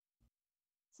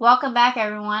Welcome back,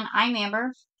 everyone. I'm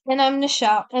Amber. And I'm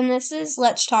Nichelle, and this is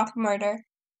Let's Talk Murder.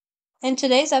 In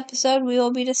today's episode, we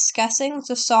will be discussing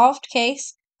the solved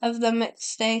case of the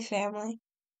McStay family.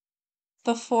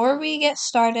 Before we get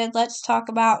started, let's talk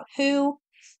about who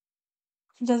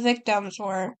the victims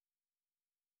were.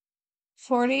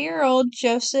 40-year-old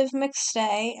Joseph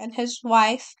McStay and his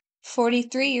wife,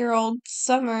 43-year-old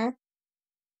Summer,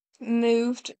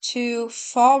 moved to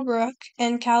Fallbrook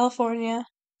in California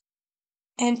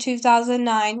in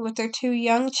 2009 with their two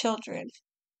young children,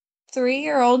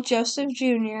 3-year-old Joseph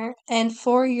Jr. and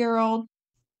 4-year-old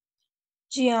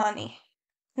Gianni.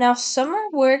 Now, Summer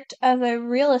worked as a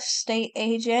real estate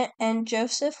agent and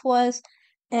Joseph was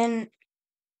an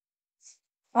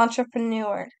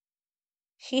entrepreneur.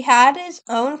 He had his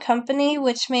own company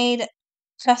which made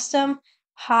custom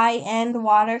high-end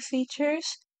water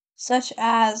features such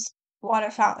as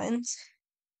water fountains.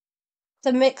 The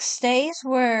McStays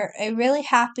were a really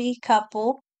happy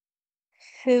couple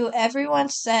who everyone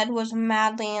said was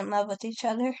madly in love with each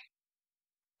other.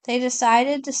 They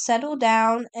decided to settle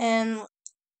down and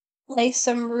lay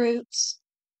some roots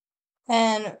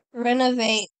and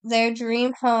renovate their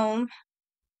dream home.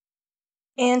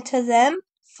 And to them,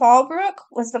 Fallbrook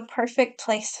was the perfect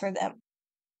place for them.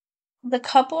 The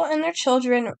couple and their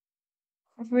children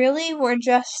really were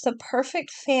just the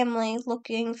perfect family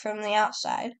looking from the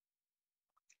outside.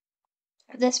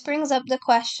 This brings up the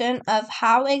question of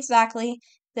how exactly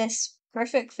this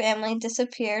perfect family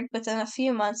disappeared within a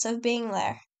few months of being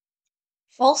there.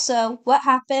 Also, what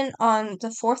happened on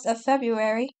the 4th of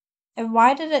February, and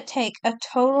why did it take a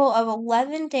total of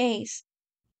 11 days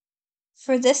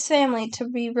for this family to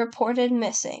be reported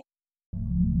missing?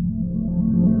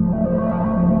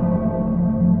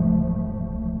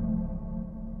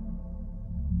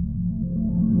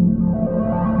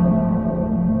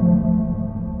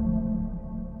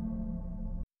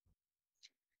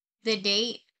 The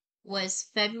date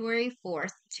was February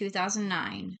 4th,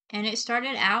 2009, and it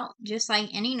started out just like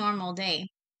any normal day.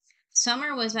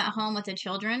 Summer was at home with the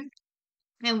children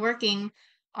and working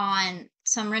on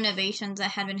some renovations that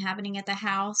had been happening at the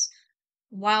house,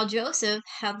 while Joseph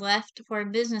had left for a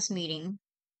business meeting.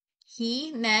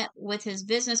 He met with his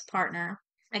business partner,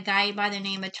 a guy by the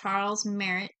name of Charles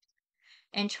Merritt,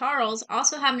 and Charles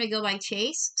also happened to go by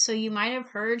Chase, so you might have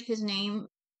heard his name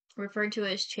referred to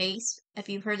as Chase if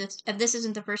this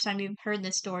isn't the first time you've heard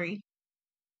this story.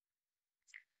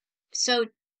 So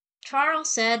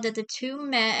Charles said that the two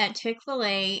met at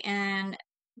Chick-fil-A and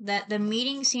that the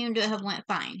meeting seemed to have went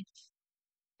fine.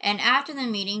 And after the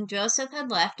meeting, Joseph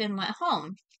had left and went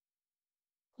home.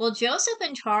 Well, Joseph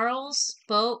and Charles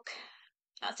spoke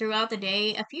throughout the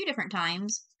day a few different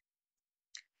times.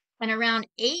 And around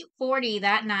 8:40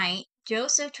 that night,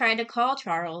 Joseph tried to call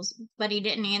Charles, but he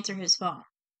didn't answer his phone.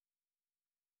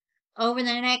 Over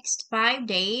the next 5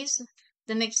 days,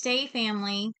 the McStay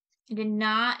family did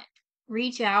not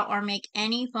reach out or make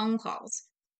any phone calls.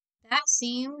 That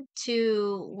seemed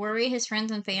to worry his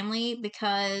friends and family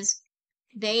because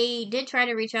they did try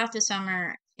to reach out to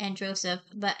Summer and Joseph,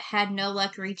 but had no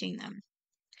luck reaching them.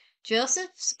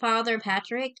 Joseph's father,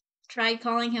 Patrick, tried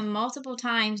calling him multiple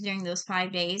times during those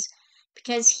 5 days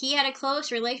because he had a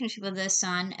close relationship with his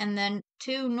son, and the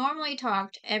two normally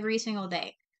talked every single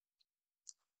day.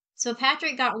 So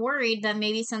Patrick got worried that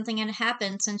maybe something had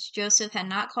happened since Joseph had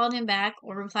not called him back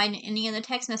or replied to any of the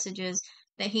text messages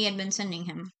that he had been sending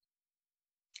him.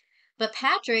 But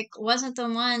Patrick wasn't the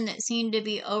one that seemed to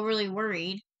be overly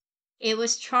worried. It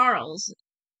was Charles,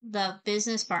 the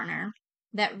business partner,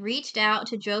 that reached out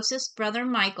to Joseph's brother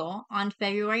Michael on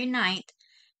February 9th,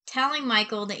 telling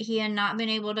Michael that he had not been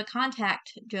able to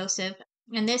contact Joseph,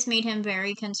 and this made him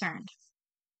very concerned.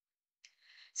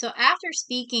 So after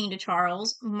speaking to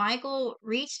Charles, Michael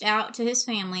reached out to his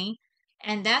family,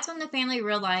 and that's when the family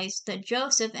realized that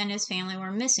Joseph and his family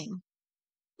were missing.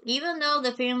 Even though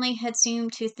the family had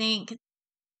seemed to think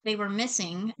they were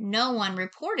missing, no one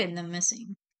reported them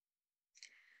missing.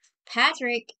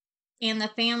 Patrick and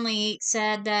the family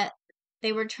said that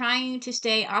they were trying to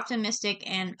stay optimistic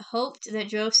and hoped that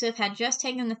Joseph had just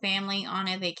taken the family on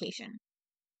a vacation.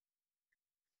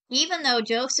 Even though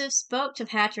Joseph spoke to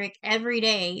Patrick every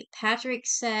day, Patrick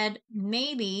said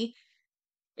maybe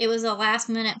it was a last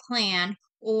minute plan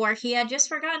or he had just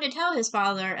forgotten to tell his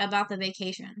father about the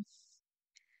vacation.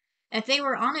 If they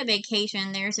were on a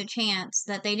vacation, there's a chance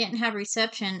that they didn't have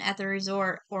reception at the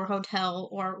resort or hotel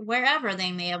or wherever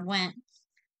they may have went.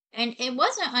 And it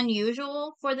wasn't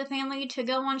unusual for the family to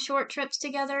go on short trips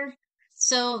together.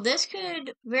 So this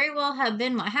could very well have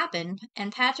been what happened.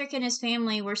 And Patrick and his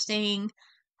family were staying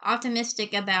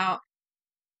optimistic about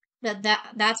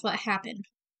that's what happened.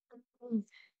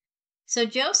 So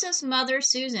Joseph's mother,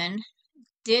 Susan,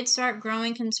 did start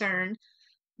growing concerned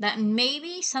that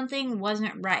maybe something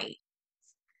wasn't right.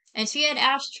 And she had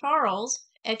asked Charles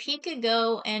if he could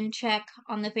go and check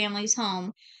on the family's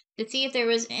home to see if there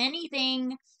was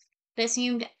anything that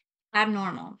seemed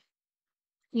abnormal.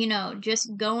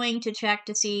 Just going to check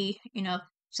to see, if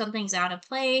something's out of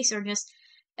place or just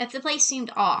if the place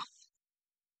seemed off.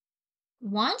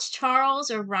 Once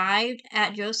Charles arrived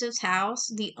at Joseph's house,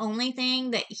 the only thing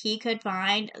that he could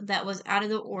find that was out of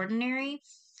the ordinary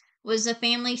was the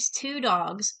family's two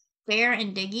dogs, Bear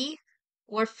and Diggy,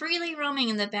 were freely roaming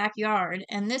in the backyard,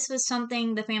 and this was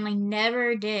something the family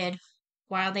never did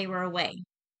while they were away.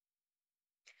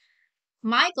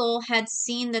 Michael had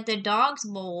seen that the dog's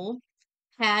bowl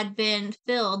had been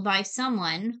filled by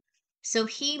someone, so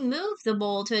he moved the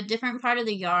bowl to a different part of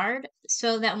the yard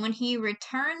so that when he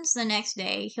returns the next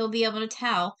day, he'll be able to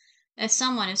tell if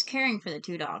someone is caring for the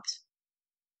two dogs.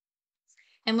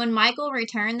 And when Michael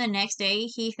returned the next day,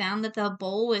 he found that the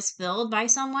bowl was filled by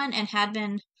someone and had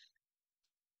been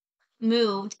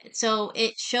moved, so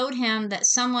it showed him that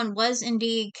someone was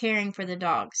indeed caring for the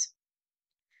dogs.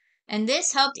 And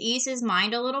this helped ease his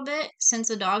mind a little bit. Since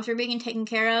the dogs were being taken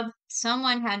care of,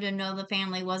 someone had to know the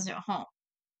family wasn't home.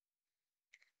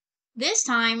 This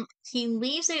time, he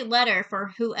leaves a letter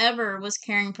for whoever was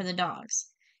caring for the dogs.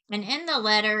 And in the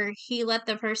letter, he let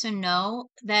the person know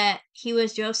that he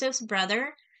was Joseph's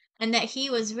brother and that he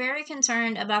was very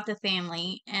concerned about the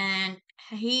family, and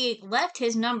he left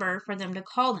his number for them to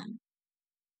call them.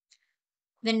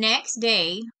 The next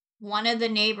day, one of the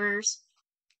neighbors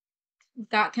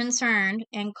got concerned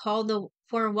and called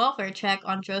for a welfare check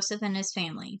on Joseph and his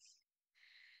family.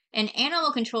 And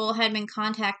animal control had been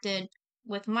contacted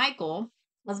with Michael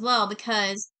as well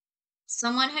because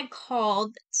someone had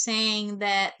called saying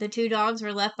that the two dogs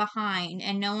were left behind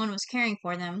and no one was caring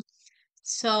for them.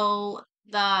 So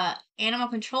the animal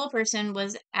control person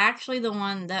was actually the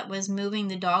one that was moving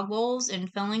the dog bowls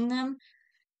and filling them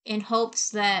in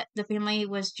hopes that the family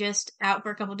was just out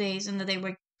for a couple days and that they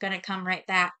were going to come right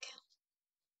back.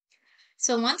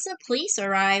 So once the police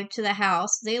arrived to the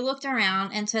house, they looked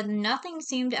around and said nothing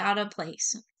seemed out of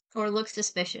place or looked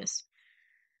suspicious.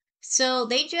 So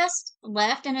they just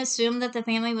left and assumed that the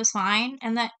family was fine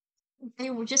and that they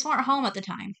just weren't home at the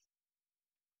time.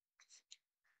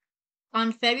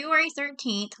 On February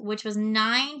 13th, which was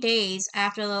 9 days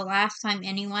after the last time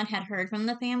anyone had heard from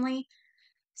the family,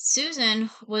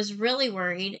 Susan was really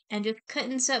worried and just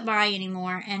couldn't sit by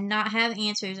anymore and not have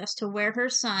answers as to where her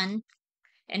son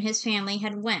and his family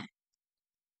had went.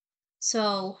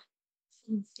 So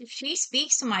she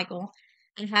speaks to Michael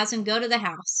and has him go to the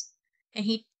house, and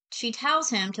she tells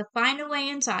him to find a way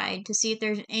inside to see if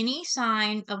there's any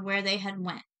sign of where they had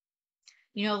went.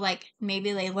 Like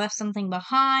maybe they left something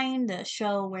behind to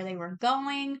show where they were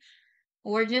going,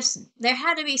 or just there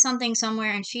had to be something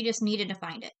somewhere and she just needed to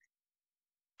find it.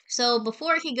 So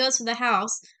before he goes to the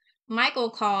house, Michael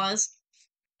calls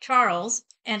Charles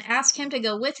and asks him to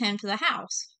go with him to the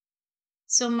house.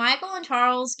 So Michael and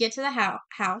Charles get to the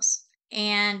house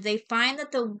and they find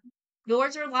that the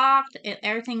doors are locked,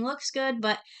 everything looks good,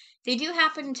 but they do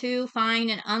happen to find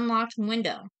an unlocked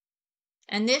window.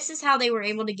 And this is how they were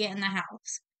able to get in the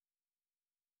house.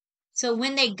 So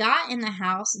when they got in the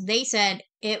house, they said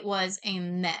it was a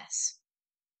mess.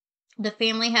 The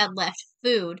family had left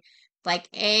food like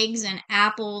eggs and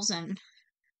apples and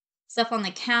stuff on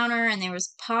the counter, and there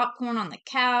was popcorn on the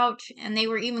couch, and they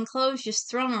were even clothes just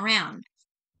thrown around.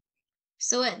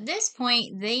 So at this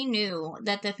point, they knew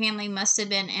that the family must have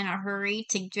been in a hurry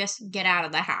to just get out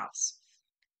of the house.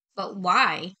 But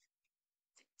why?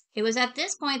 It was at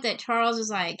this point that Charles was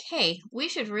like, hey, we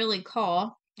should really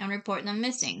call and report them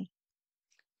missing.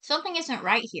 Something isn't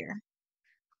right here.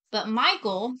 But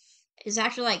Michael is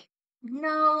actually like,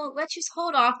 no, let's just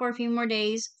hold off for a few more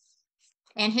days.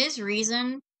 And his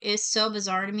reason is so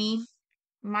bizarre to me.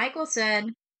 Michael said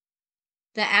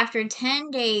that after 10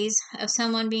 days of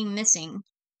someone being missing,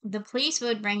 the police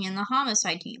would bring in the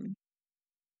homicide team.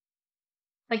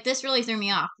 Like, this really threw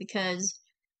me off because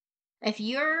if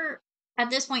you're at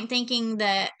this point thinking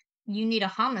that you need a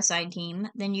homicide team,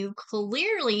 then you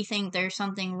clearly think there's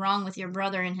something wrong with your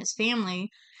brother and his family.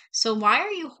 So why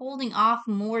are you holding off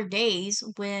more days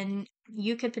when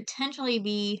you could potentially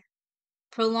be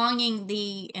prolonging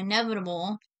the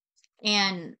inevitable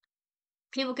and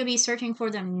people could be searching for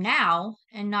them now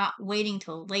and not waiting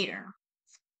till later?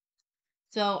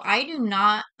 So I do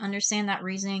not understand that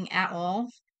reasoning at all,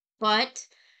 but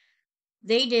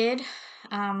they did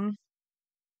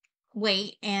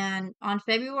wait, and on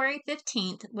February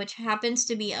 15th, which happens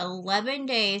to be 11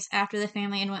 days after the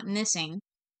family had went missing,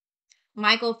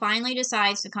 Michael finally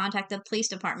decides to contact the police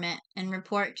department and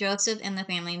report Joseph and the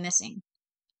family missing.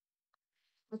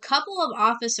 A couple of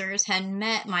officers had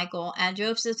met Michael at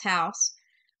Joseph's house,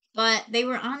 but they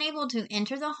were unable to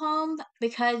enter the home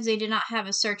because they did not have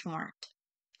a search warrant.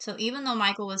 So even though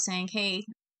Michael was saying, hey,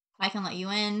 I can let you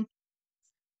in,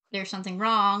 there's something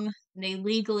wrong, they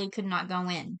legally could not go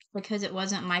in because it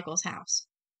wasn't Michael's house.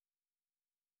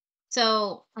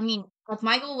 So, I mean, if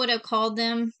Michael would have called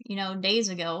them, days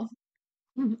ago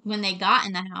when they got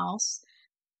in the house,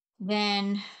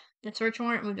 then the search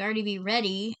warrant would already be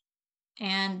ready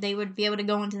and they would be able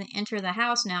to enter the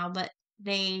house now, but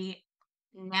they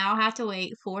now have to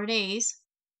wait 4 days.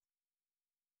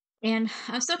 And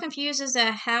I'm still confused as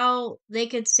to how they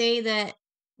could say that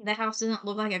the house doesn't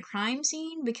look like a crime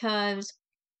scene, because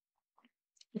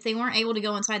if they weren't able to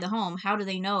go inside the home, how do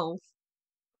they know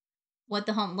what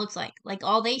the home looks like? Like,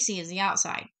 all they see is the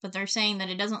outside, but they're saying that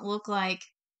it doesn't look like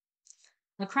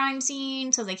a crime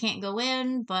scene, so they can't go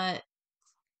in, but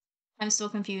I'm still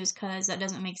confused because that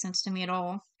doesn't make sense to me at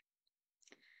all.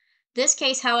 This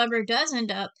case, however, does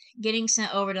end up getting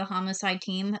sent over to the homicide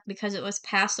team because it was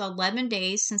past 11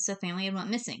 days since the family had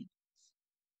went missing.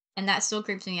 And that still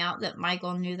creeps me out that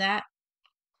Michael knew that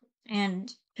and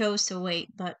chose to wait.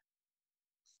 But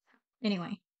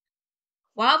anyway,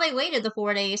 while they waited the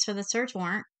 4 days for the search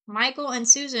warrant, Michael and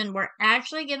Susan were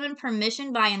actually given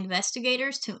permission by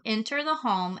investigators to enter the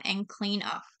home and clean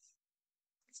up.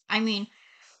 I mean,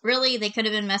 really, they could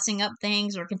have been messing up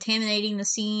things or contaminating the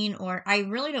scene, or I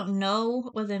really don't know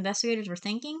what the investigators were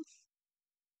thinking.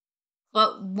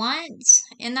 But once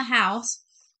in the house,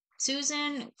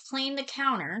 Susan cleaned the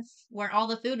counter where all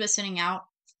the food was sitting out.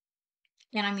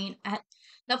 And I mean, at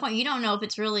that point, you don't know if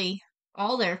it's really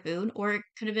all their food or it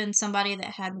could have been somebody that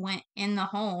had went in the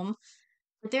home.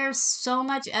 But there's so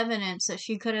much evidence that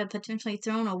she could have potentially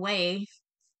thrown away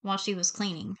while she was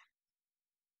cleaning.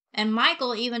 And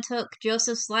Michael even took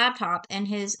Joseph's laptop and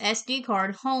his SD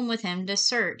card home with him to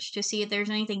search to see if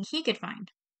there's anything he could find.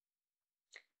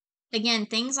 Again,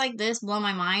 things like this blow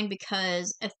my mind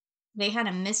because if they had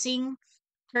a missing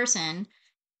person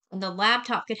and the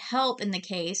laptop could help in the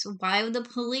case, why would the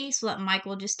police let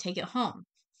Michael just take it home?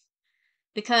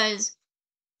 Because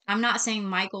I'm not saying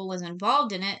Michael was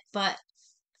involved in it, but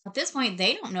at this point,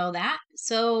 they don't know that.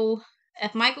 So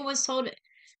if Michael was told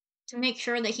to make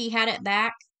sure that he had it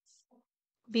back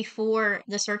before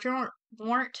the search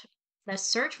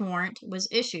warrant was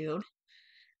issued,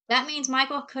 that means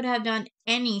Michael could have done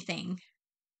anything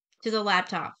to the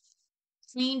laptop.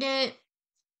 Cleaned it,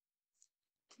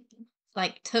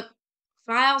 like took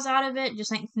files out of it,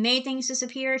 just like made things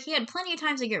disappear. He had plenty of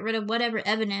times to get rid of whatever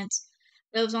evidence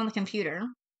that was on the computer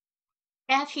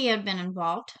if he had been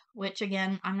involved, which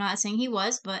again, I'm not saying he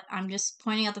was, but I'm just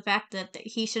pointing out the fact that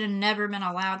he should have never been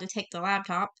allowed to take the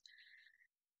laptop.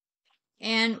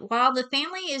 And while the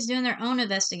family is doing their own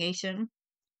investigation,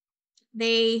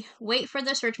 they wait for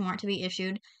the search warrant to be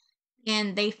issued,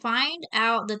 and they find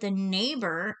out that the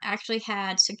neighbor actually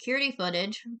had security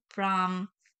footage from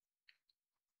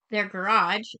their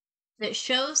garage that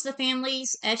shows the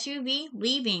family's SUV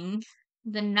leaving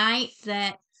the night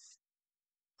that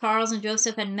Charles and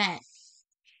Joseph had met.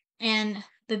 And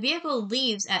the vehicle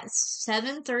leaves at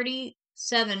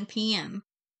 7:37 p.m.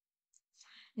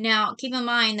 Now, keep in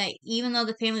mind that even though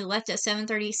the family left at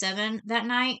 7:37 that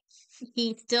night,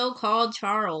 he still called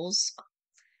Charles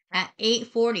at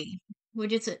 8:40,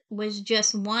 was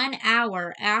just 1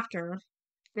 hour after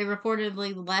they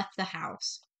reportedly left the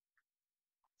house.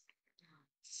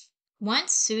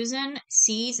 Once Susan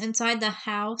sees inside the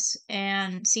house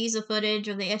and sees the footage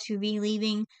of the SUV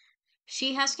leaving,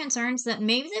 she has concerns that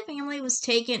maybe the family was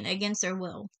taken against their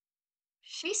will.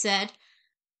 She said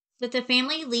that the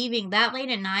family leaving that late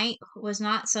at night was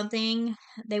not something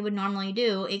they would normally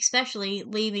do, especially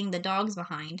leaving the dogs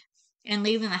behind and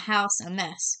leaving the house a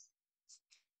mess.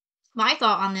 My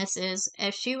thought on this is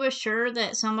if she was sure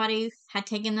that somebody had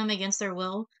taken them against their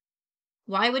will,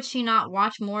 why would she not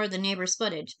watch more of the neighbor's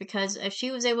footage? Because if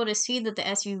she was able to see that the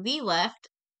SUV left,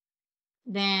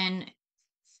 then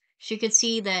she could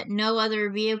see that no other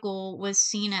vehicle was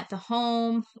seen at the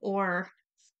home, or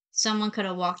someone could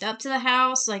have walked up to the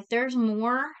house. Like, there's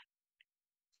more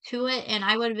to it, and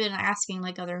I would have been asking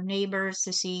like other neighbors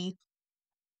to see.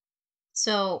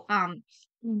 So, I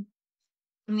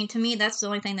mean, to me, that's the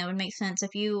only thing that would make sense.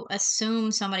 If you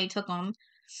assume somebody took them,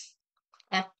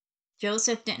 if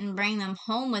Joseph didn't bring them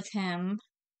home with him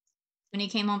when he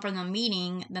came home from the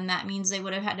meeting, then that means they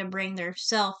would have had to bring their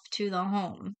self to the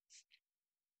home.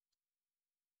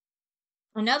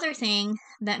 Another thing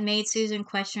that made Susan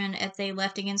question if they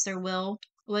left against their will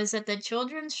was that the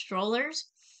children's strollers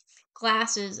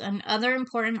glasses, and other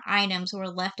important items were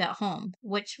left at home,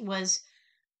 which was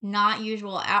not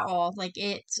usual at all. Like,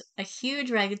 it's a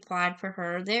huge red flag for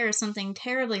her. There is something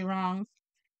terribly wrong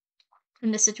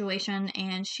in this situation,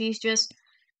 and she's just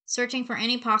searching for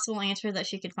any possible answer that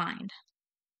she could find.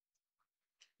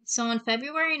 So on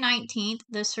February 19th,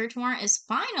 the search warrant is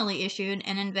finally issued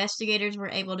and investigators were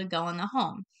able to go in the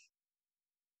home.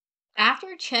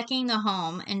 After checking the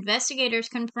home, investigators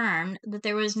confirmed that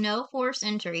there was no forced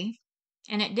entry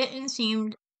and it didn't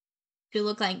seem to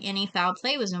look like any foul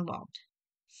play was involved.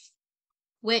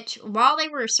 Which, while they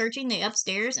were searching the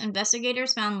upstairs,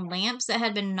 investigators found lamps that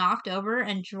had been knocked over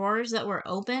and drawers that were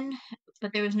open,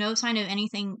 but there was no sign of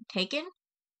anything taken.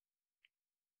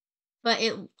 But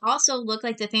it also looked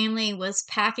like the family was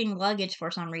packing luggage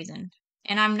for some reason.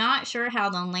 And I'm not sure how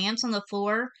the lamps on the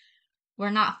floor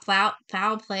were not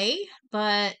foul play,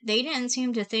 but they didn't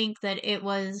seem to think that it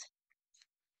was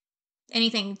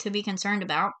anything to be concerned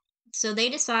about. So they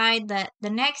decide that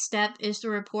the next step is to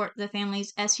report the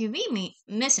family's SUV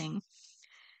missing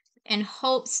in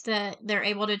hopes that they're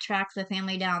able to track the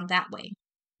family down that way.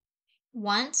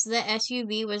 Once the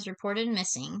SUV was reported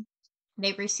missing,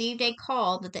 they received a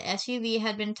call that the SUV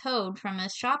had been towed from a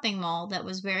shopping mall that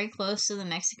was very close to the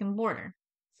Mexican border,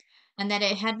 and that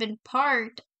it had been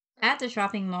parked at the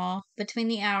shopping mall between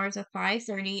the hours of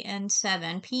 5:30 and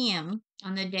 7 p.m.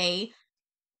 on the day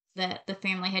that the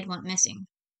family had went missing.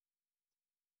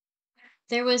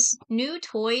 There was new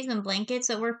toys and blankets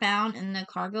that were found in the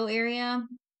cargo area.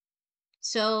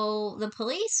 So the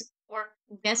police were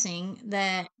guessing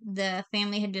that the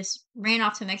family had just ran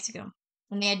off to Mexico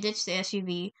and they had ditched the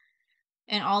SUV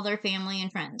and all their family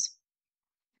and friends.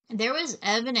 There was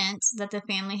evidence that the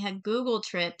family had Google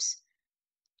trips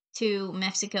to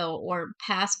Mexico or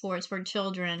passports for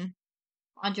children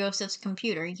on Joseph's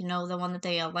computer, the one that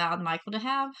they allowed Michael to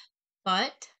have.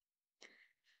 But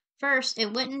first,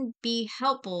 it wouldn't be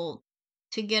helpful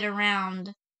to get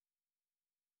around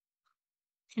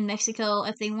in Mexico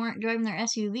if they weren't driving their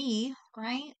SUV,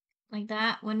 right? Like,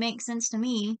 that would make sense to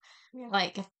me. Yeah.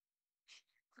 Like, if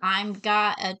I've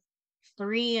got a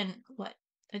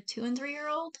 2 and 3 year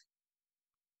old,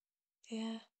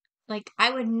 Yeah. like,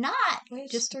 I would not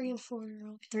It's just 3 and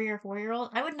 4-year-old. 3 or 4-year-old.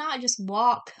 I would not just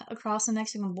walk across the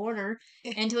Mexican border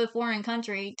into a foreign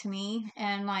country to me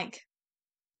and like,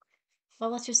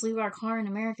 well, let's just leave our car in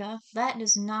America. That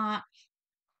does not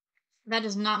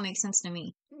make sense to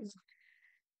me.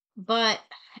 But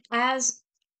as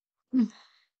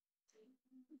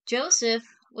Joseph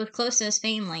was close to his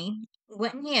family,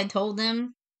 when he had told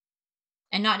them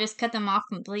and not just cut them off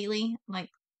completely, like,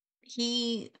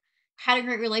 he had a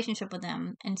great relationship with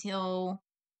them until,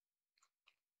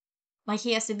 like,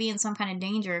 he has to be in some kind of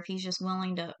danger if he's just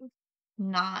willing to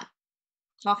not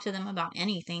talk to them about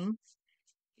anything.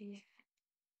 Yeah.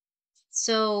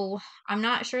 So I'm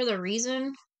not sure the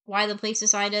reason why the police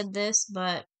decided this,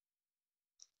 but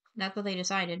that's what they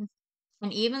decided.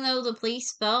 And even though the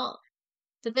police felt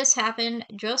that this happened,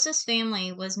 Joseph's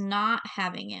family was not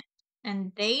having it.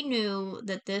 And they knew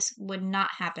that this would not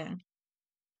happen.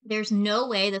 There's no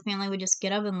way the family would just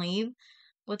get up and leave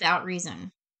without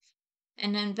reason.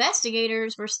 And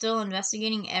investigators were still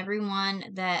investigating everyone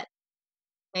that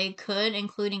they could,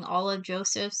 including all of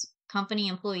Joseph's company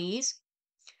employees,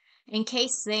 in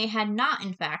case they had not,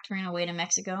 in fact, ran away to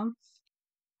Mexico.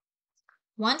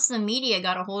 Once the media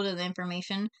got a hold of the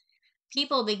information,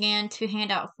 people began to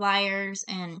hand out flyers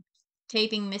and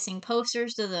taping missing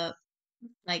posters to the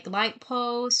light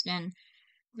post, and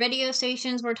radio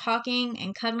stations were talking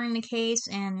and covering the case,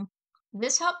 and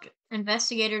this helped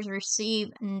investigators receive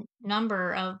a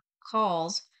number of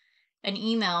calls and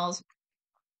emails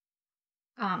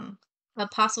of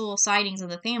possible sightings of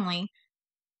the family.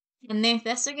 And the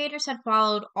investigators had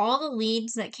followed all the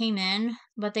leads that came in,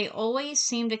 but they always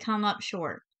seemed to come up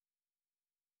short.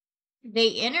 They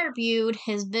interviewed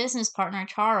his business partner,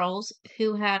 Charles,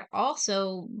 who had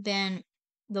also been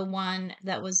the one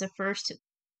that was the first to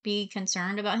be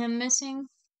concerned about him missing.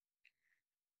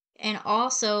 And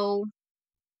also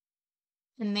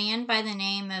the man by the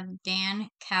name of Dan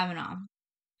Kavanaugh.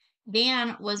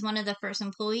 Dan was one of the first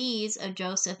employees of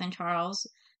Joseph and Charles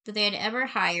that they had ever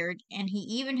hired, and he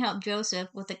even helped Joseph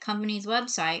with the company's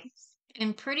website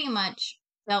and pretty much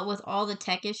dealt with all the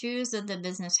tech issues that the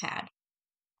business had.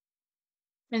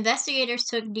 Investigators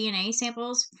took DNA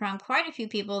samples from quite a few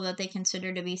people that they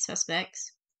considered to be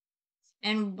suspects.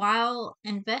 And while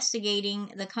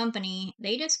investigating the company,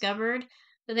 they discovered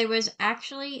that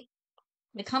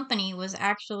the company was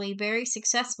actually very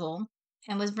successful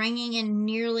and was bringing in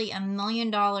nearly $1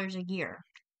 million a year.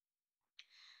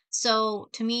 So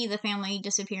to me, the family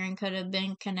disappearing could have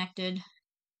been connected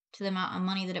to the amount of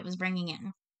money that it was bringing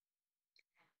in.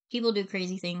 People do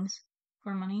crazy things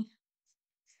for money.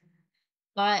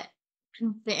 But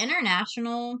the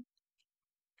international,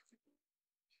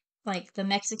 like the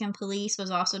Mexican police,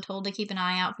 was also told to keep an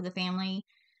eye out for the family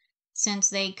since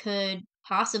they could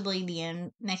possibly be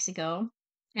in Mexico.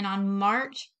 And on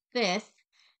March 5th,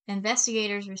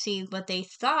 investigators received what they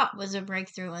thought was a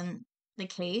breakthrough in the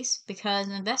case because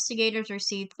investigators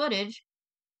received footage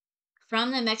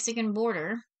from the Mexican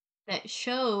border that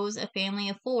shows a family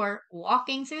of 4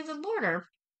 walking through the border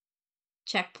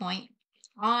checkpoint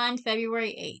on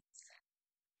February 8th.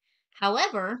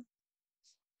 However,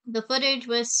 the footage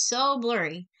was so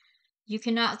blurry, you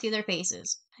cannot see their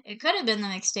faces. It could have been the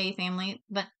McStay family,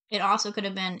 but it also could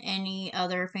have been any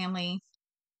other family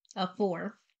of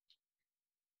 4.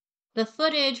 The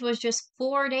footage was just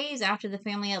 4 days after the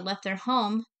family had left their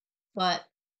home, but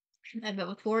it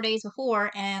was 4 days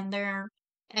before, and their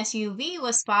SUV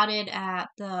was spotted at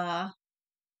the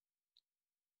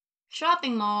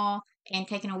shopping mall and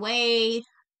taken away.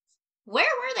 Where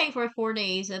were they for 4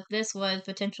 days if this was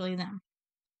potentially them?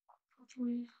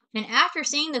 And after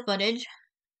seeing the footage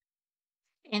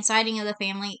and sighting of the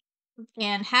family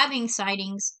and having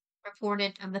sightings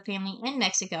reported of the family in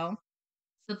Mexico,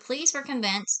 the police were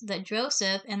convinced that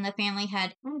Joseph and the family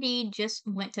had indeed just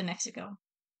went to Mexico.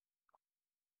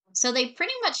 So they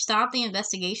pretty much stopped the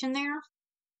investigation there.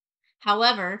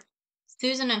 However,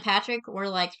 Susan and Patrick were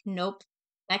like, nope,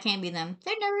 that can't be them.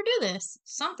 They'd never do this.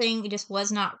 Something just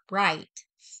was not right.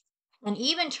 And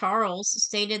even Charles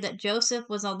stated that Joseph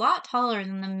was a lot taller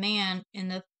than the man in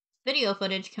the video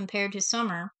footage compared to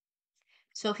Summer.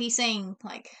 So he's saying,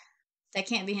 like, that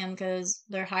can't be him because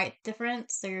their height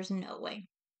difference, there's no way.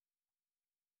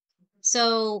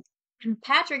 So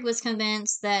Patrick was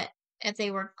convinced that if they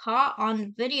were caught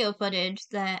on video footage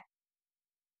that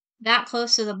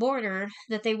close to the border,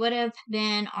 that they would have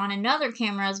been on another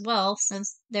camera as well,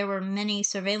 since there were many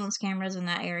surveillance cameras in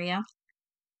that area.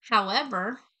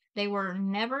 However, they were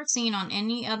never seen on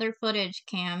any other footage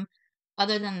cam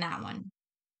other than that one.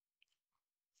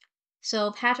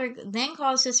 So Patrick then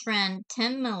calls his friend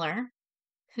Tim Miller,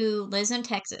 who lives in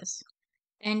Texas.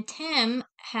 And Tim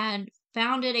had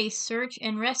founded a search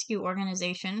and rescue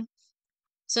organization.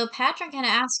 So Patrick had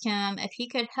asked him if he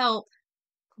could help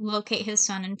locate his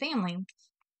son and family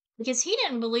because he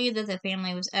didn't believe that the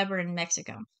family was ever in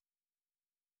Mexico.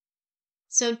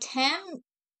 So Tim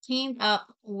teamed up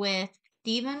with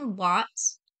Stephen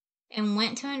Watts and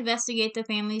went to investigate the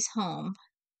family's home.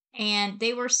 And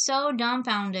they were so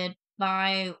dumbfounded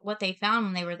by what they found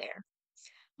when they were there.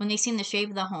 When they seen the shape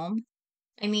of the home,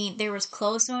 I mean, there was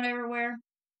clothes thrown everywhere.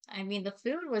 I mean, the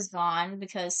food was gone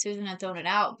because Susan had thrown it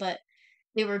out, but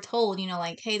they were told,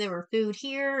 like, hey, there were food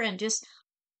here, and just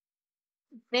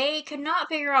they could not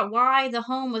figure out why the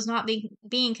home was not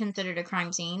being considered a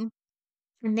crime scene.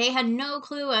 And they had no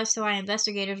clue as to why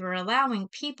investigators were allowing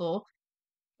people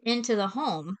into the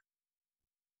home.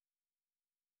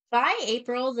 By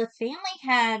April, the family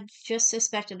had just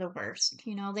suspected the worst.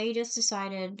 They just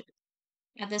decided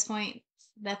at this point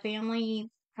the family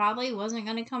probably wasn't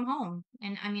going to come home.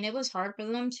 And I mean, it was hard for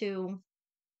them to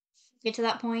get to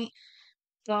that point,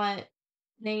 but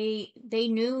they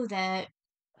knew that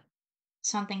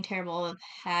something terrible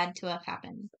had to have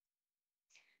happened.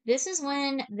 This is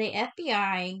when the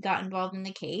FBI got involved in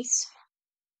the case,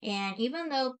 and even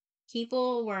though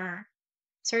people were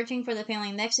searching for the family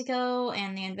in Mexico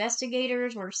and the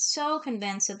investigators were so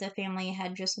convinced that the family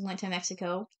had just went to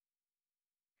Mexico,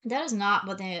 that is not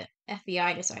what the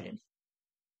FBI decided.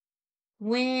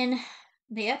 When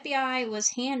the FBI was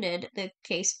handed the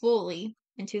case fully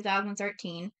in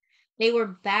 2013, they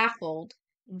were baffled,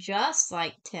 just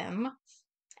like Tim,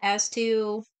 as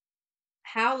to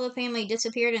how the family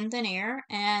disappeared in thin air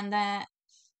and that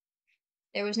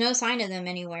there was no sign of them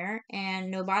anywhere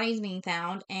and no bodies being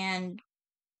found. And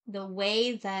the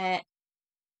way that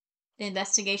the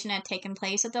investigation had taken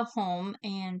place at the home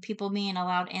and people being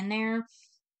allowed in there,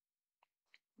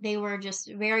 they were just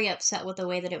very upset with the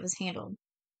way that it was handled.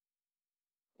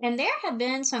 And there had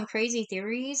been some crazy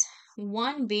theories,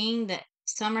 one being that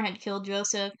Summer had killed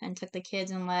Joseph and took the kids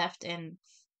and left. And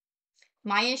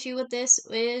my issue with this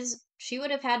is she would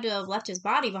have had to have left his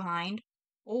body behind,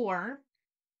 or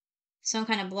some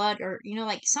kind of blood, or,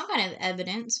 like some kind of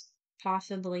evidence,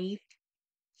 possibly,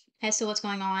 as to what's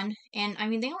going on. And I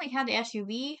mean, they only had the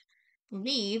SUV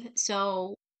leave,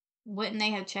 so wouldn't they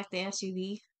have checked the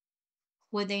SUV?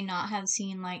 Would they not have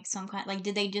seen like some kind, like,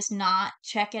 did they just not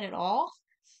check it at all?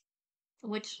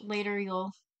 Which later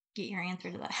you'll get your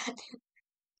answer to that.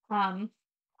 um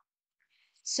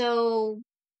So,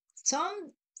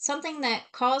 something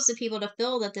that caused the people to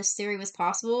feel that this theory was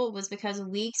possible was because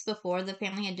weeks before the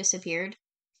family had disappeared,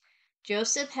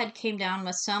 Joseph had came down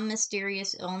with some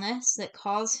mysterious illness that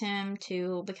caused him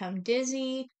to become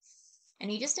dizzy,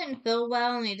 and he just didn't feel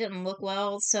well and he didn't look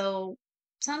well. So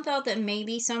some felt that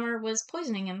maybe Summer was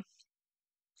poisoning him.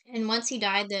 And once he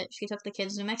died, that she took the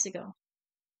kids to Mexico.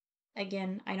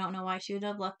 Again, I don't know why she would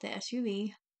have left the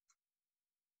SUV.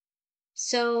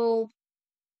 So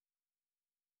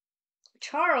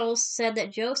Charles said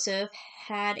that Joseph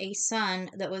had a son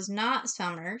that was not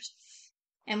Summer's,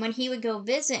 and when he would go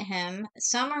visit him,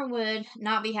 Summer would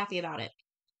not be happy about it.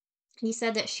 He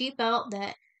said that she felt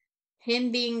that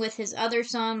him being with his other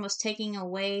son was taking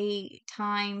away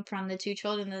time from the two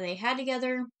children that they had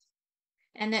together,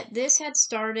 and that this had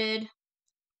started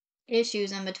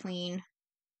issues in between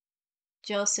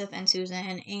Joseph and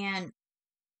Susan. And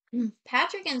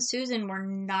Patrick and Susan were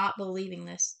not believing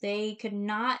this. They could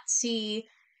not see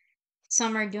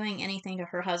Summer doing anything to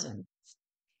her husband.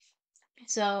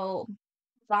 So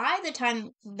by the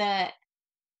time that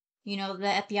the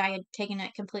FBI had taken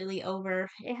it completely over,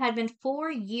 it had been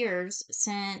 4 years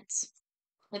since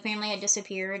the family had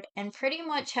disappeared and pretty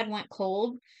much had went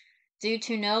cold due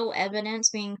to no evidence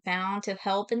being found to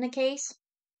help in the case.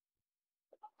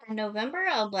 On November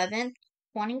 11th,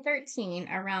 2013,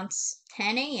 around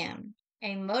 10 a.m.,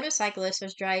 a motorcyclist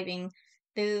was driving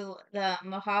through the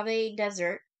Mojave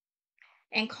Desert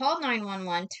and called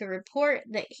 911 to report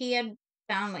that he had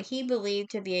found what he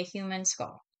believed to be a human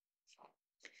skull.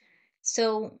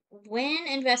 So, when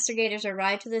investigators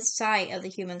arrived to the site of the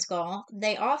human skull,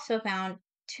 they also found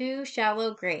two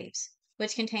shallow graves,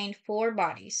 which contained four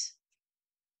bodies,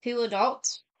 two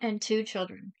adults and two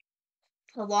children,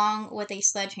 along with a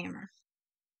sledgehammer.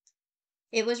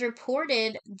 It was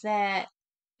reported that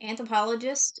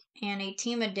anthropologists and a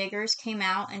team of diggers came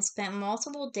out and spent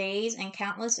multiple days and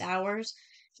countless hours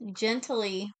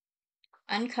gently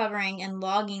uncovering and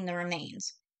logging the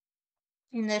remains.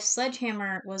 And the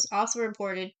sledgehammer was also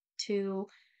reported to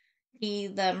be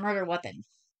the murder weapon.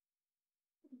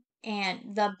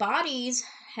 And the bodies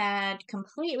had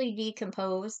completely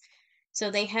decomposed, so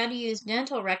they had to use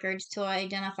dental records to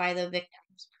identify the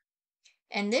victims.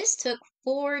 And this took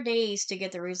 4 days to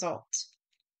get the results.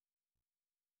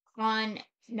 On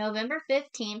November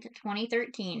 15th,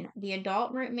 2013, the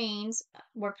adult remains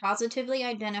were positively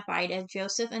identified as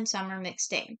Joseph and Summer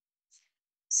McStay.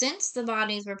 Since the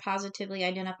bodies were positively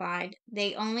identified,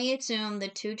 they only assumed the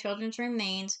two children's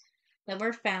remains that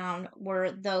were found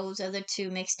were those of the two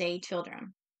McStay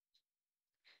children.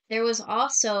 There was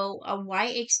also a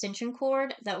white extension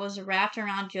cord that was wrapped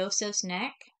around Joseph's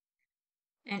neck,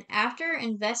 and after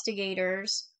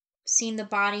investigators seen the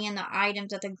body and the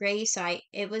items at the grave site,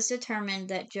 it was determined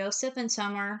that Joseph and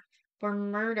Summer were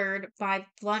murdered by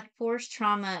blunt force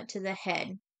trauma to the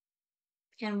head.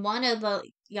 And one of the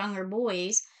younger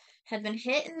boys had been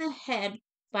hit in the head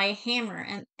by a hammer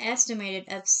and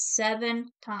estimated of 7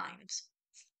 times.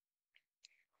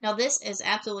 Now, this is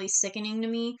absolutely sickening to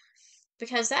me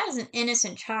because that is an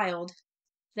innocent child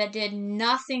that did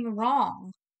nothing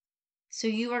wrong. So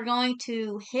you are going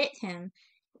to hit him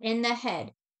in the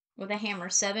head with a hammer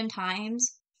 7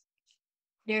 times.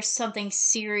 There's something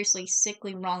seriously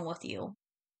sickly wrong with you.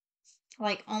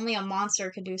 Like, only a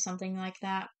monster could do something like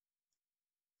that.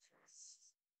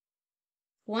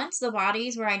 Once the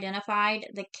bodies were identified,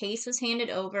 the case was handed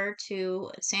over to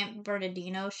San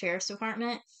Bernardino Sheriff's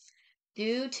Department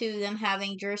due to them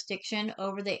having jurisdiction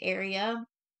over the area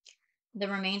the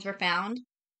remains were found.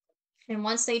 And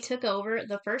once they took over,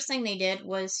 the first thing they did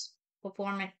was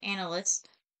perform an analysis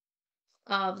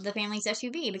of the family's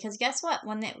SUV. Because guess what?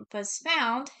 When it was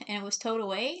found and it was towed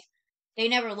away, they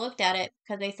never looked at it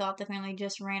because they thought the family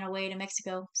just ran away to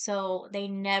Mexico. So they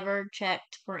never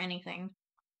checked for anything.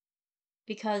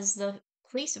 Because the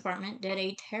police department did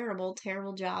a terrible,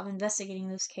 terrible job investigating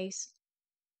this case.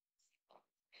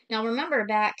 Now, remember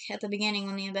back at the beginning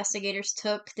when the investigators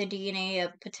took the DNA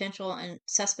of potential and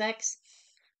suspects?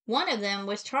 One of them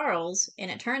was Charles,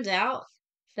 and it turns out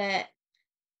that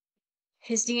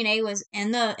his DNA was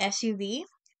in the SUV,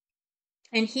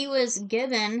 and he was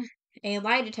given a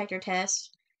lie detector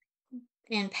test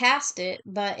and passed it,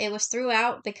 but it was threw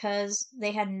out because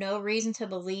they had no reason to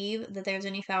believe that there was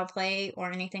any foul play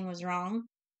or anything was wrong.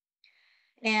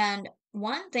 And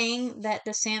one thing that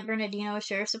the San Bernardino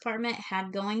Sheriff's Department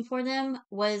had going for them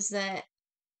was that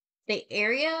the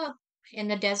area in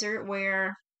the desert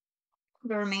where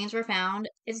the remains were found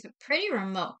is pretty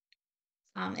remote.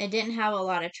 It didn't have a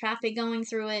lot of traffic going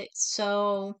through it,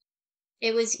 so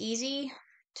it was easy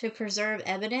to preserve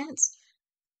evidence.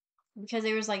 because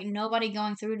there was like nobody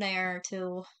going through there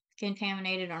to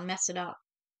contaminate it or mess it up.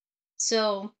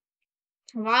 So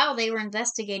while they were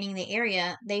investigating the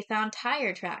area, they found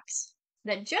tire tracks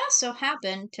that just so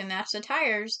happened to match the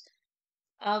tires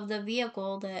of the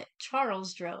vehicle that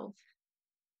Charles drove.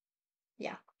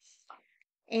 Yeah.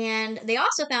 And they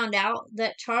also found out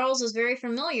that Charles was very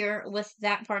familiar with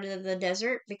that part of the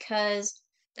desert because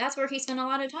that's where he spent a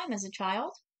lot of time as a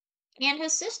child. And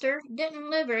his sister didn't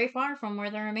live very far from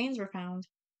where the remains were found.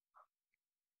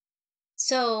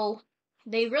 So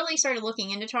they really started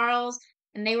looking into Charles,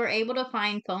 and they were able to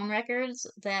find phone records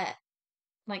that,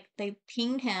 like, they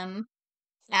pinged him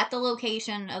at the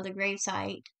location of the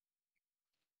gravesite.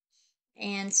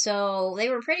 And so they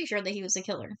were pretty sure that he was the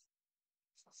killer.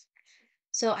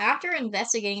 So after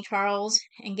investigating Charles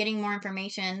and getting more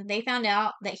information, they found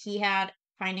out that he had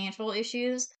financial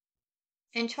issues.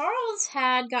 And Charles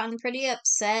had gotten pretty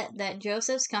upset that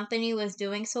Joseph's company was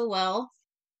doing so well,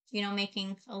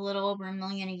 making a little over $1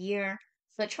 million a year.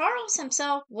 But Charles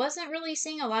himself wasn't really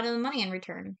seeing a lot of the money in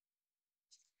return.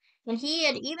 And he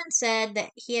had even said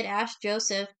that he had asked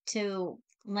Joseph to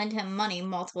lend him money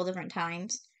multiple different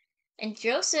times. And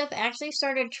Joseph actually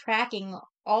started tracking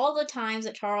all the times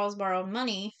that Charles borrowed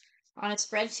money on a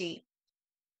spreadsheet.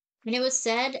 And it was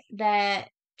said that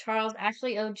Charles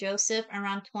actually owed Joseph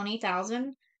around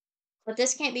 20,000, but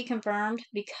this can't be confirmed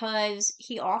because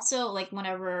he also, like,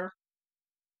 whenever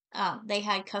they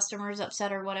had customers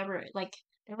upset or whatever, like,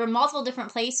 there were multiple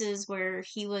different places where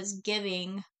he was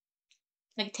giving,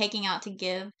 like, taking out to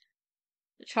give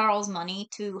Charles money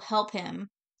to help him.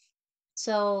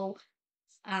 So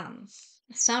um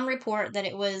some report that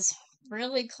it was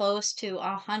really close to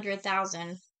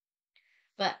 100,000.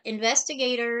 But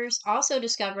investigators also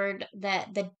discovered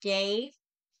that the day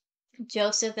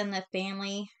Joseph and the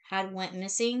family had went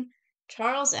missing,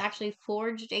 Charles actually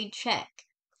forged a check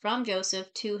from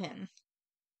Joseph to him,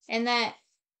 and that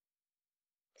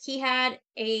he had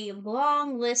a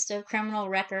long list of criminal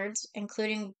records,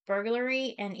 including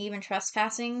burglary and even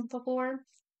trespassing before.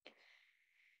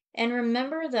 And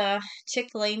remember the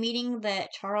Chick-fil-A meeting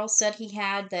that Charles said he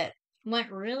had that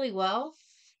went really well?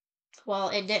 Well,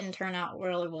 it didn't turn out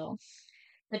really well.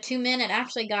 The two men had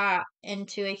actually got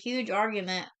into a huge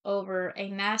argument over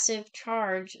a massive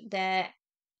charge that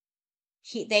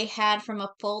they had from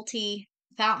a faulty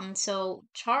fountain. So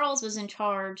Charles was in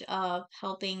charge of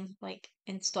helping like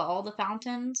install the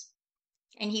fountains,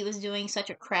 and he was doing such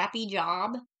a crappy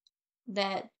job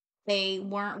that they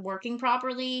weren't working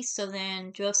properly. So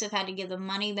then Joseph had to give the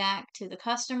money back to the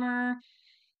customer,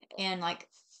 and like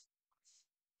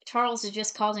Charles is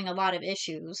just causing a lot of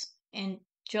issues. And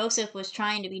Joseph was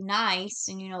trying to be nice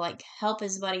and, like help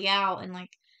his buddy out and like,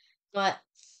 but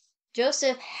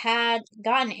Joseph had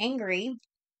gotten angry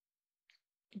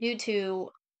due to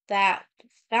that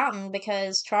fountain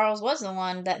because Charles was the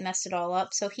one that messed it all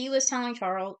up. So he was telling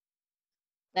Charles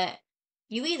that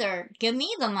you either give me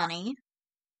the money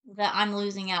that I'm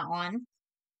losing out on,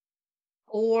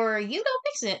 or you go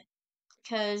fix it.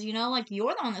 Because, like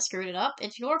you're the one that screwed it up.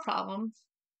 It's your problem.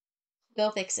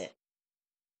 Go fix it.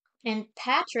 And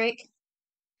Patrick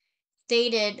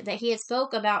stated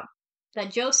that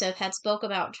that Joseph had spoke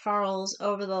about Charles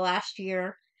over the last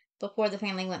year before the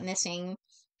family went missing,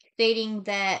 stating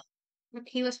that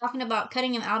he was talking about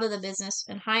cutting him out of the business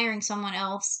and hiring someone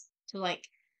else to like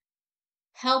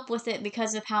help with it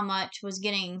because of how much was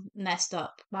getting messed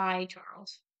up by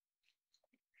Charles.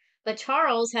 But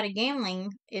Charles had a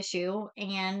gambling issue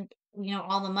and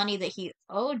all the money that he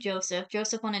owed Joseph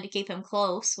wanted to keep him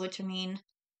close, which I mean,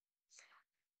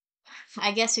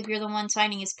 I guess if you're the one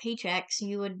signing his paychecks,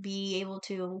 you would be able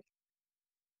to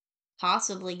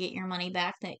possibly get your money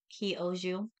back that he owes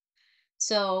you.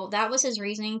 So that was his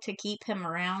reasoning to keep him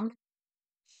around.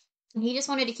 And he just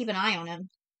wanted to keep an eye on him.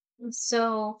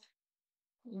 So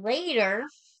later,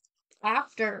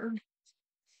 after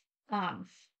um,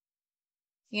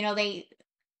 they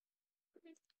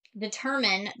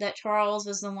determined that Charles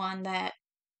was the one that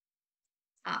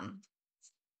um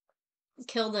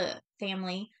killed the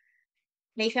family,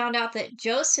 they found out that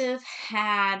Joseph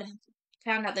had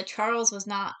found out that Charles was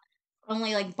not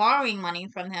only like borrowing money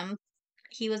from him,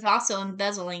 he was also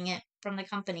embezzling it from the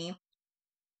company.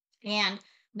 And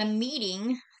the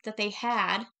meeting that they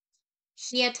had,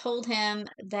 he had told him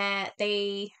like,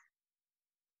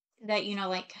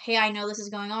 hey, I know this is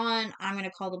going on. I'm going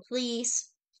to call the police.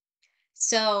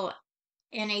 So,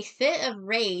 in a fit of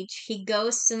rage, he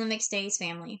goes to the McStay's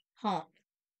family home,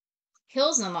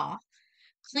 kills them all,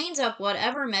 cleans up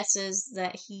whatever messes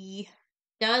that he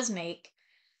does make,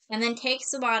 and then takes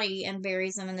the body and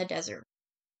buries them in the desert.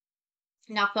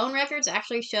 Now, phone records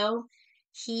actually show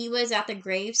he was at the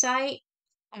gravesite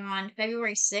on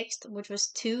February 6th, which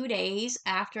was 2 days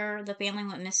after the family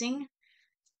went missing.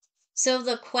 So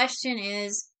the question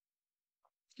is,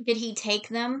 did he take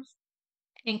them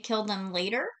and kill them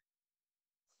later?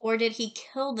 Or did he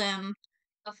kill them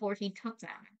before he took them?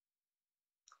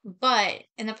 But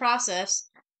in the process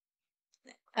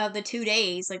of the 2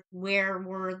 days, like, where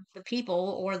were the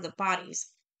people or the bodies?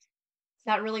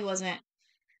 That really wasn't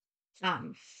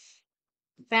um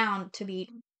found to be,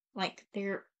 like,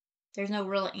 there's no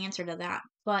real answer to that.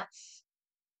 But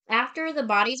after the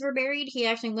bodies were buried, he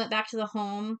actually went back to the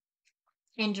home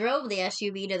and drove the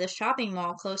SUV to the shopping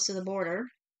mall close to the border.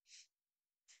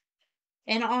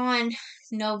 And on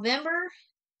November,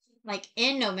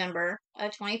 in November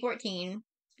of 2014,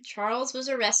 Charles was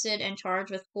arrested and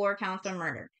charged with 4 counts of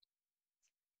murder.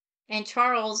 And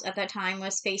Charles, at that time,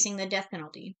 was facing the death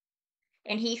penalty.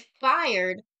 And he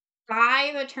fired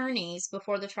 5 attorneys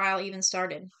before the trial even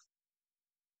started.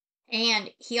 And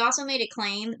he also made a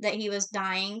claim that he was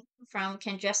dying from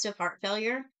congestive heart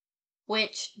failure,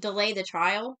 which delayed the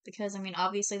trial because, I mean,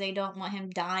 obviously they don't want him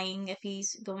dying if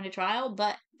he's going to trial,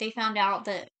 but they found out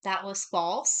that that was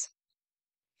false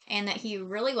and that he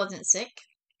really wasn't sick.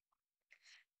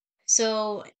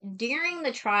 So during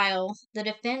the trial, the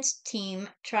defense team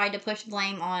tried to push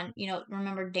blame on,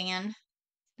 remember Dan,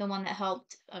 the one that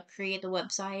helped create the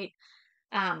website?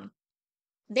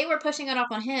 They were pushing it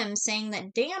off on him, saying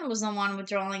that Dan was the one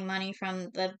withdrawing money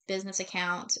from the business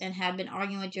accounts and had been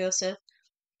arguing with Joseph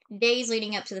days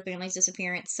leading up to the family's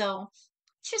disappearance. So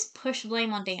just push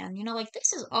blame on Dan.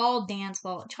 This is all Dan's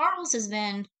fault. Charles has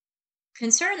been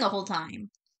concerned the whole time.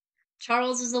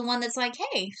 Charles is the one that's like,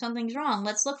 hey, something's wrong.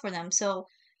 Let's look for them. So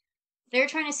they're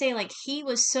trying to say, like, he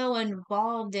was so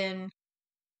involved in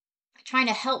trying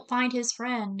to help find his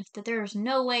friend that there's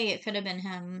no way it could have been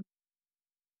him.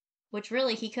 Which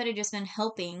really, he could have just been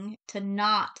helping to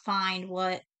not find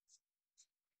what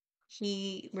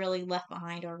he really left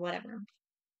behind or whatever.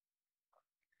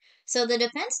 So the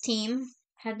defense team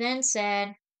had then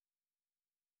said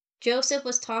Joseph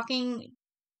was talking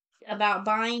about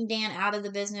buying Dan out of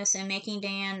the business and making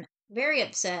Dan very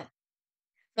upset.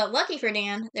 But lucky for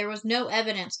Dan, there was no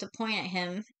evidence to point at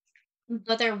him,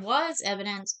 but there was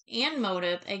evidence and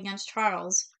motive against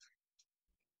Charles,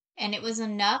 and it was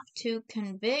enough to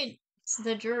convince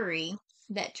the jury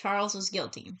that Charles was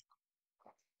guilty.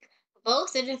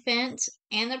 Both the defense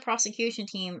and the prosecution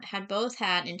team had both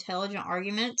had intelligent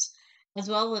arguments as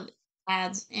well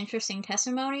as interesting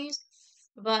testimonies,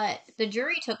 but the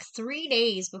jury took 3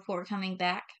 days before coming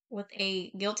back with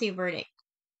a guilty verdict.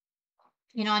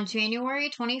 On January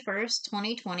 21st,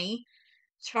 2020,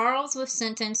 Charles was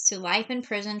sentenced to life in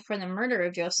prison for the murder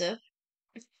of Joseph,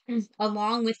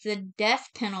 along with the death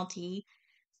penalty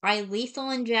by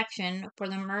lethal injection for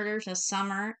the murders of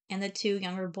Summer and the 2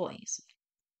 younger boys.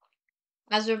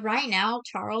 As of right now,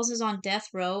 Charles is on death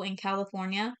row in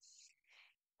California,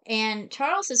 and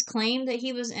Charles has claimed that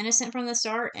he was innocent from the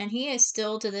start, and he is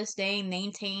still to this day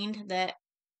maintained that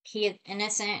he is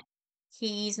innocent.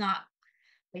 He's not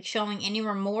showing any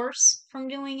remorse from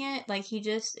doing it. He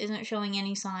just isn't showing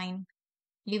any sign,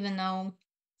 even though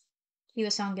he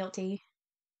was found guilty.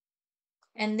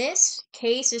 And this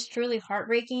case is truly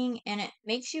heartbreaking, and it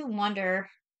makes you wonder,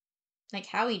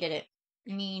 how he did it.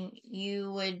 I mean,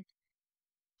 you would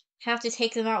have to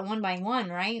take them out one by one,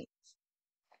 right?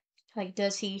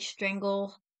 Does he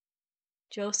strangle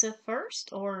Joseph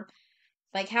first? Or,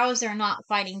 how is there not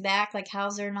fighting back? How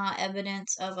is there not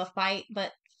evidence of a fight?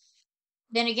 But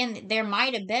then again, there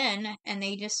might have been, and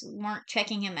they just weren't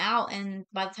checking him out. And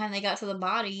by the time they got to the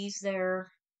bodies, there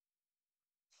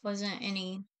wasn't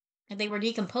any, they were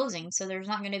decomposing. So there's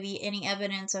not going to be any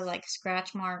evidence of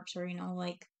scratch marks or, and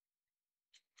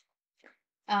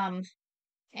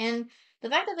the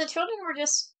fact that the children were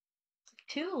just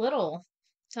too little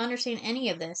to understand any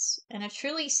of this. And it's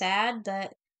truly sad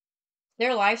that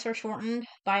their lives were shortened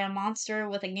by a monster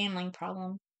with a gambling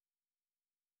problem.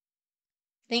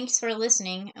 Thanks for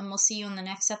listening, and we'll see you in the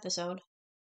next episode.